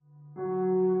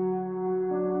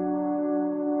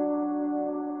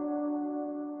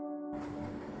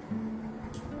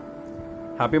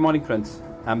Happy morning, friends.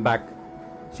 I'm back,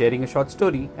 sharing a short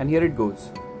story, and here it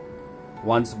goes.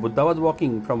 Once Buddha was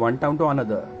walking from one town to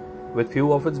another with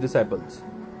few of his disciples.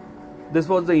 This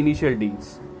was the initial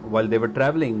days. While they were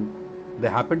traveling, they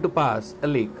happened to pass a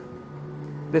lake.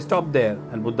 They stopped there,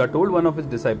 and Buddha told one of his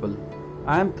disciples,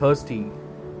 "I am thirsty.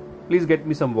 Please get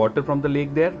me some water from the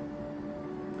lake there."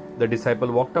 The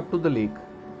disciple walked up to the lake.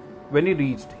 When he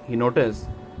reached, he noticed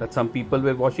that some people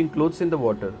were washing clothes in the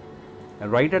water.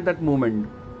 And right at that moment,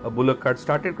 a bullock cart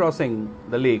started crossing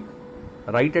the lake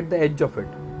right at the edge of it.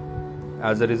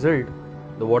 As a result,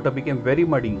 the water became very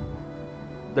muddy.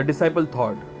 The disciple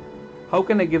thought, "How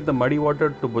can I give the muddy water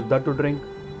to Buddha to drink?"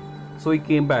 So he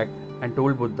came back and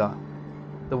told Buddha,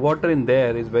 "The water in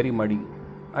there is very muddy.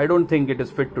 I don't think it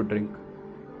is fit to drink."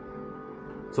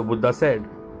 So Buddha said,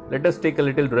 "Let us take a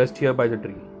little rest here by the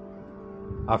tree."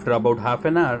 After about half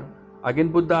an hour,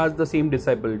 again Buddha asked the same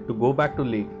disciple to go back to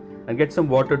the lake and get some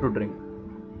water to drink.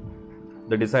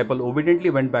 The disciple obediently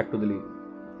went back to the lake.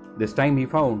 This time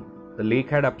he found the lake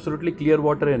had absolutely clear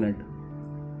water in it.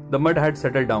 The mud had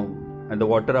settled down and the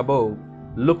water above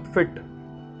looked fit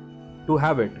to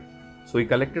have it. So he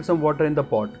collected some water in the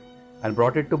pot and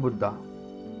brought it to Buddha.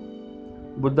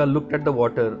 Buddha looked at the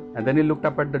water and then he looked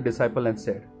up at the disciple and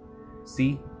said, "See,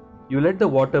 you let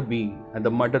the water be and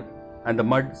the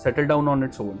mud settled down on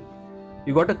its own.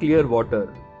 You got a clear water.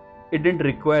 It didn't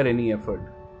require any effort."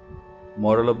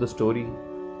 Moral of the story: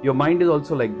 your mind is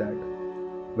also like that.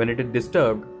 When it is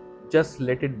disturbed, just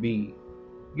let it be.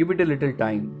 Give it a little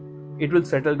time. It will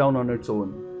settle down on its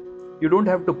own. You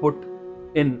don't have to put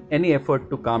in any effort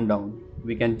to calm down.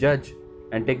 We can judge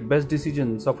and take best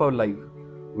decisions of our life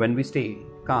when we stay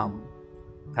calm.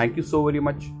 Thank you so very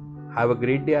much. Have a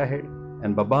great day ahead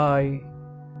and bye-bye.